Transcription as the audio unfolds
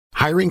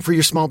Hiring for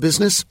your small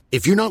business?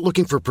 If you're not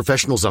looking for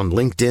professionals on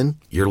LinkedIn,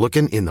 you're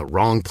looking in the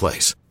wrong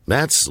place.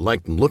 That's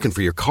like looking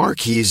for your car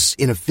keys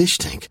in a fish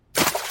tank.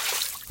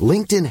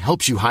 LinkedIn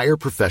helps you hire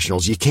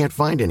professionals you can't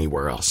find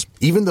anywhere else,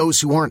 even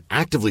those who aren't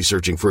actively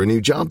searching for a new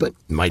job but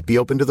might be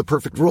open to the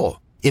perfect role.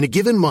 In a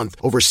given month,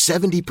 over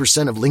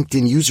 70% of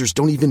LinkedIn users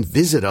don't even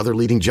visit other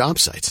leading job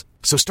sites.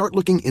 So start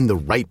looking in the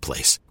right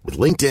place. With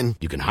LinkedIn,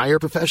 you can hire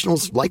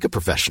professionals like a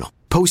professional.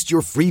 Post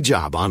your free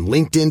job on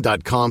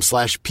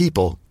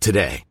linkedin.com/people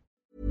today.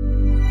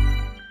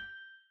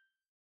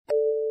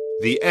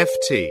 The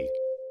FT.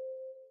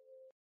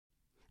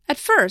 At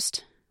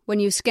first, when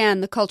you scan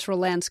the cultural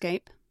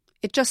landscape,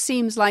 it just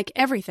seems like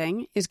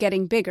everything is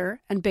getting bigger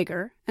and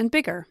bigger and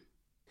bigger.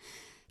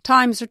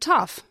 Times are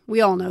tough,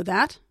 we all know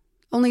that.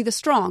 Only the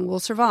strong will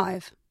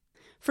survive.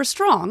 For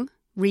strong,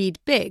 read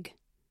big.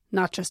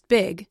 Not just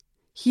big,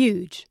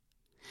 huge.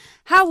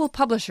 How will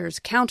publishers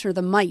counter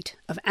the might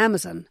of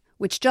Amazon,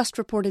 which just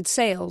reported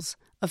sales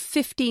of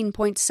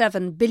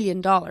 $15.7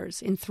 billion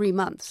in 3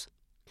 months?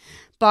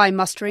 By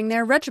mustering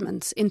their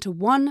regiments into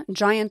one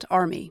giant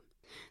army.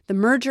 The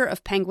merger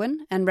of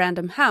Penguin and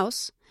Random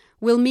House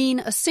will mean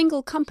a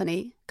single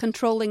company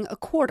controlling a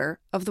quarter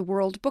of the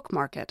world book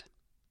market.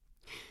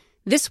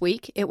 This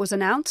week, it was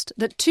announced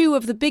that 2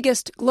 of the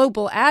biggest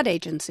global ad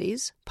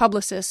agencies,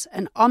 Publicis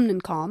and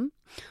Omnicom,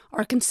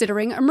 are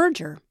considering a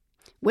merger,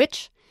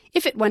 which,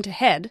 if it went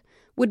ahead,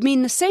 would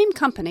mean the same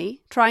company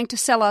trying to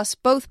sell us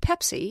both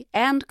Pepsi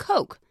and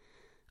Coke,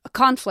 a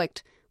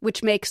conflict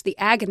which makes the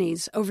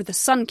agonies over the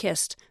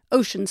sun-kissed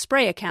Ocean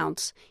Spray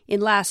accounts in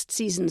last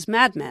season's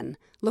Mad Men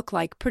look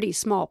like pretty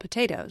small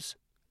potatoes.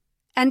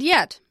 And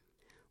yet,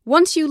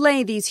 once you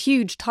lay these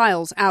huge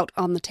tiles out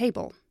on the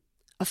table,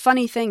 a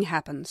funny thing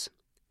happens.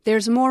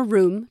 There's more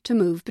room to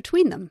move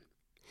between them.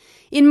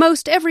 In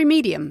most every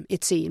medium,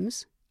 it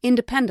seems,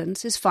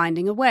 independence is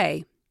finding a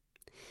way.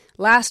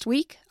 Last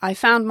week, I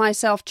found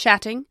myself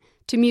chatting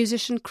to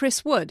musician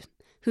Chris Wood,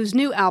 whose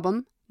new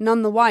album,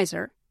 None the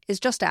Wiser, is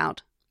just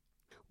out.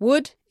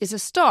 Wood is a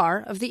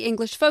star of the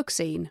English folk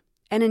scene,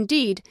 and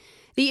indeed,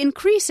 the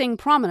increasing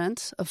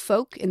prominence of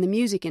folk in the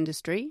music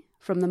industry,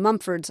 from the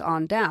Mumfords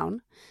on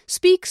down,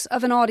 speaks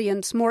of an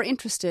audience more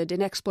interested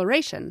in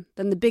exploration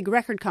than the big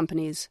record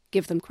companies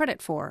give them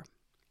credit for.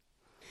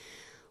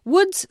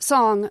 Wood's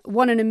song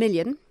One in a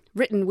Million,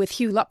 written with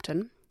Hugh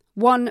Lupton,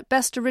 won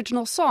Best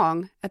Original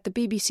Song at the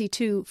BBC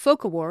Two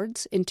Folk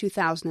Awards in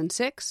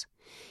 2006.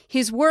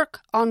 His work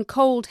on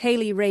Cold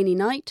Hayley Rainy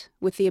Night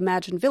with the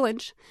Imagine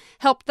Village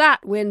helped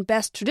that win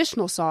Best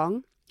Traditional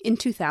Song in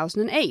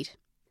 2008.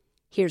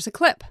 Here's a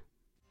clip.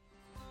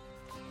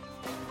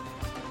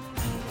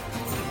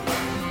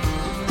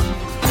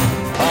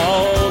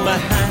 Oh, my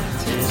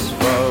hat is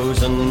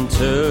frozen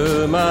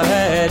to my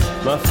head.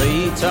 My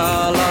feet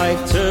are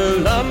like 2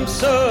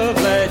 lumps of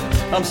lead.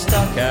 I'm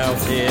stuck out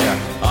here,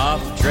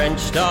 half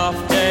drenched, half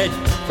dead,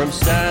 from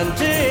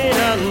standing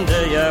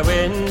under your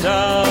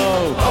window.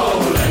 Oh,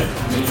 let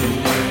me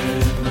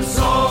in, the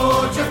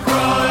soldier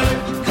cried.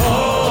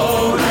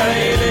 Cold,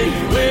 Hayley,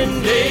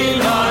 windy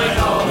night.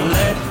 Oh,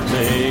 let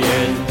me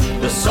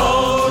in, the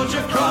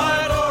soldier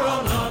cried, or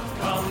I'll not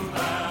come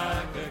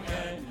back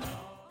again.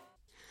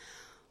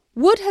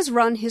 Wood has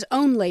run his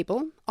own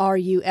label,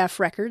 RUF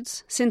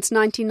Records, since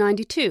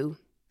 1992.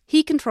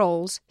 He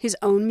controls his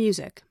own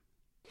music.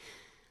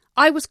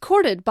 I was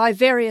courted by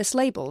various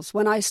labels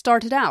when I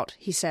started out,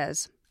 he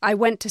says. I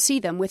went to see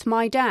them with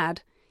my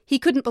dad. He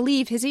couldn't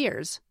believe his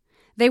ears.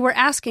 They were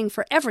asking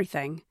for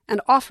everything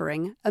and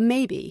offering a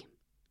maybe.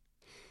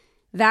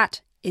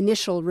 That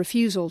initial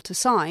refusal to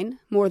sign,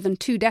 more than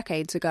 2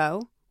 decades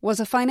ago, was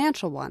a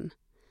financial one.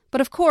 But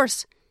of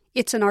course,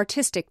 it's an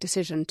artistic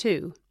decision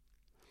too.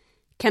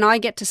 Can I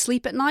get to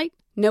sleep at night,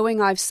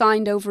 knowing I've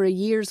signed over a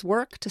year's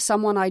work to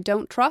someone I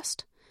don't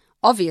trust?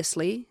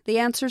 Obviously, the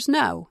answer's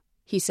no,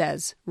 he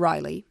says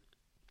wryly.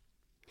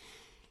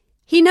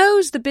 He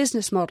knows the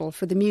business model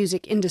for the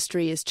music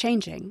industry is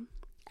changing.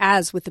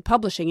 As with the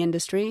publishing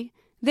industry,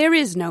 there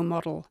is no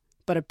model,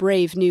 but a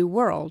brave new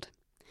world.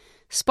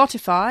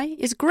 Spotify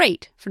is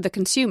great for the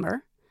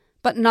consumer,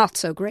 but not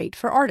so great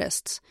for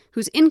artists,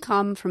 whose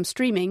income from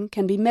streaming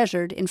can be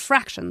measured in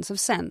fractions of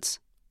cents.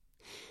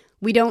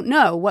 We don't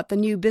know what the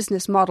new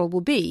business model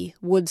will be,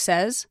 Wood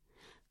says,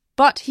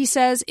 but he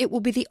says it will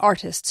be the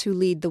artists who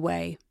lead the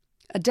way.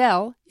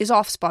 Adele is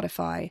off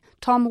Spotify.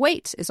 Tom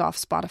Waits is off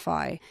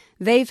Spotify.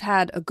 They've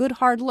had a good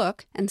hard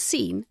look and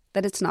seen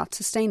that it's not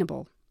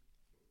sustainable.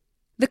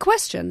 The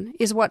question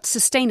is what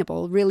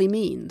sustainable really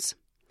means.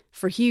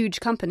 For huge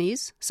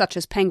companies, such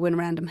as Penguin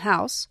Random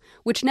House,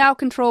 which now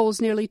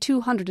controls nearly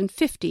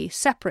 250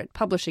 separate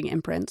publishing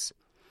imprints,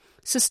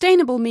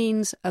 sustainable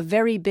means a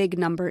very big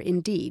number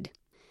indeed,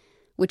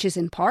 which is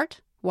in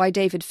part why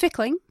David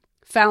Fickling,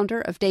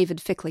 founder of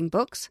David Fickling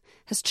Books,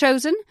 has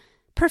chosen,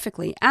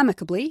 perfectly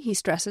amicably, he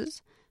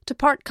stresses, to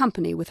part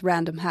company with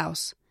Random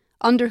House,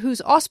 under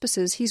whose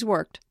auspices he's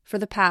worked for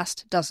the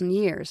past 12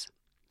 years.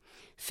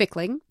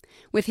 Fickling,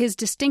 with his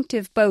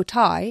distinctive bow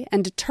tie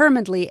and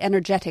determinedly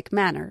energetic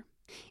manner,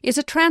 is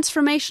a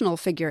transformational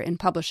figure in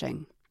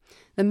publishing.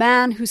 the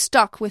man who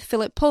stuck with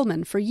Philip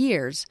Pullman for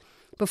years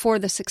before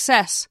the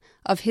success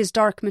of his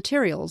Dark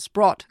Materials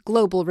brought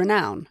global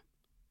renown.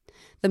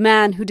 The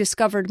man who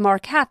discovered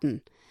Mark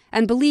Hatton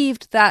and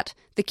believed that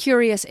The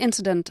Curious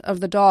Incident of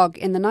the Dog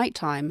in the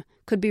Nighttime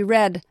could be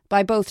read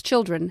by both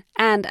children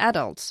and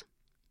adults.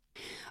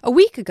 A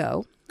week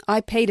ago, I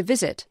paid a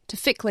visit to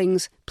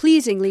Fickling's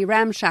pleasingly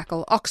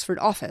ramshackle Oxford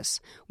office,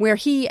 where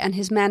he and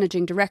his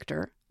managing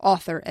director,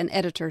 author and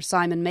editor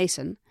Simon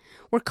Mason,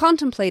 were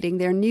contemplating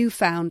their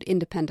newfound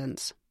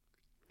independence.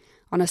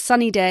 On a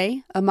sunny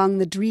day, among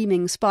the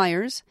dreaming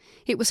spires,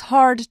 it was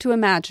hard to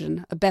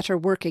imagine a better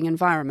working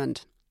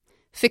environment.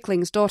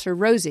 Fickling's daughter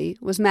Rosie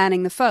was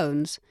manning the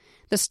phones.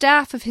 The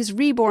staff of his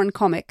reborn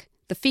comic,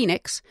 The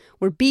Phoenix,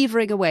 were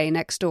beavering away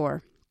next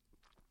door.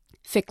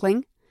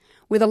 Fickling,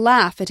 with a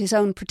laugh at his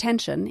own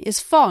pretension,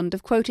 is fond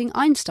of quoting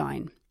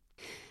Einstein.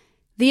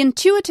 The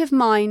intuitive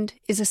mind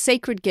is a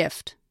sacred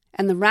gift,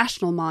 and the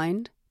rational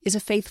mind is a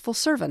faithful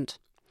servant.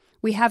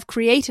 We have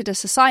created a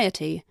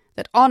society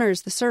that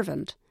honours the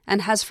servant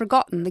and has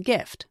forgotten the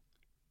gift.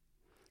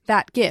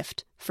 That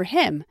gift, for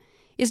him,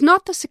 is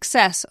not the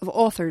success of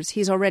authors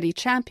he's already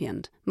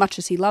championed, much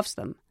as he loves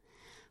them,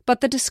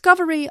 but the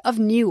discovery of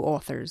new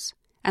authors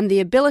and the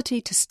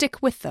ability to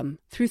stick with them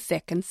through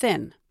thick and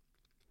thin.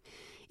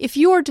 If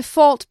your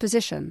default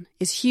position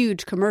is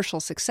huge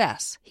commercial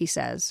success, he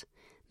says,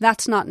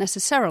 that's not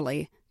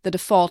necessarily the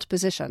default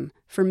position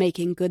for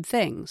making good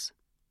things.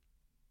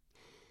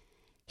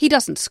 He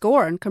doesn't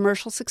scorn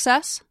commercial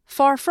success,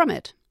 far from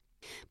it,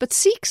 but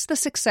seeks the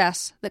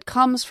success that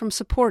comes from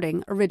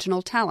supporting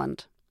original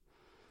talent.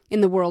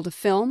 In the world of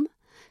film,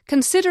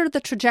 consider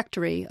the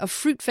trajectory of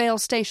Fruitvale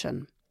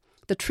Station,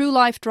 the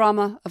true-life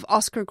drama of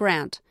Oscar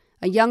Grant,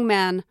 a young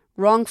man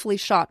wrongfully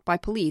shot by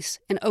police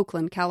in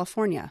Oakland,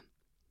 California.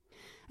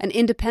 An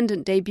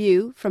independent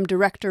debut from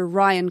director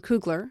Ryan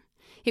Coogler,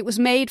 it was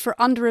made for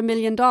under $1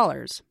 million.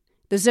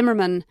 The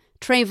Zimmerman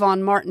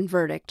Trayvon Martin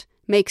verdict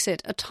makes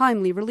it a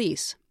timely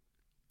release.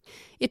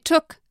 It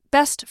took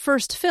Best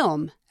First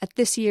Film at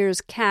this year's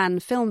Cannes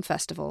Film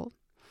Festival,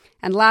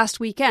 and last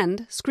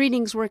weekend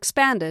screenings were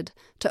expanded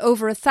to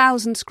over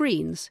 1,000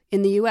 screens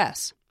in the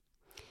US.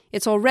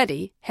 It's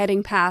already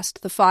heading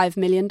past the $5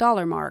 million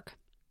mark.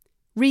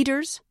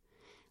 Readers,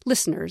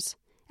 listeners,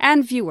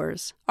 and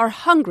viewers are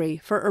hungry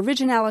for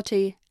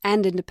originality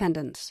and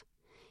independence.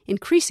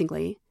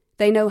 Increasingly,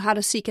 they know how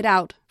to seek it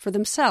out for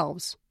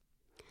themselves.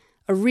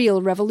 A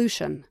real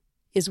revolution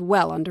is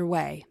well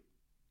underway.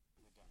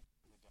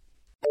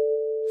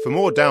 For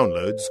more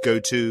downloads, go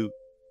to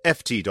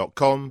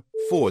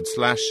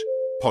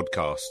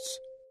ft.com/podcasts.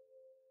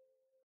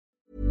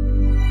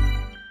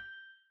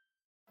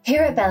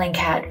 Here at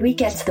Bellingcat, we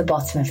get to the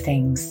bottom of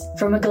things.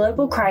 From a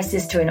global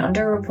crisis to an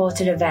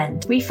underreported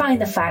event, we find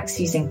the facts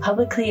using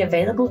publicly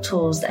available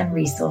tools and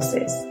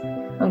resources,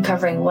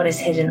 uncovering what is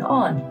hidden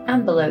on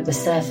and below the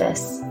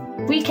surface.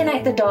 We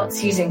connect the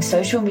dots using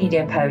social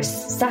media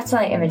posts,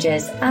 satellite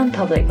images, and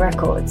public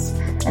records,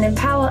 and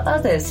empower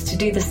others to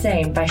do the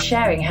same by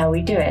sharing how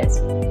we do it.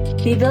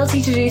 The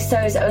ability to do so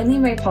is only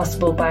made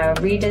possible by our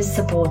readers,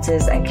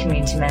 supporters, and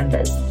community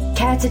members.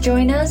 Care to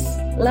join us?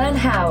 Learn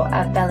how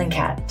at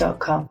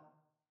bellingcat.com.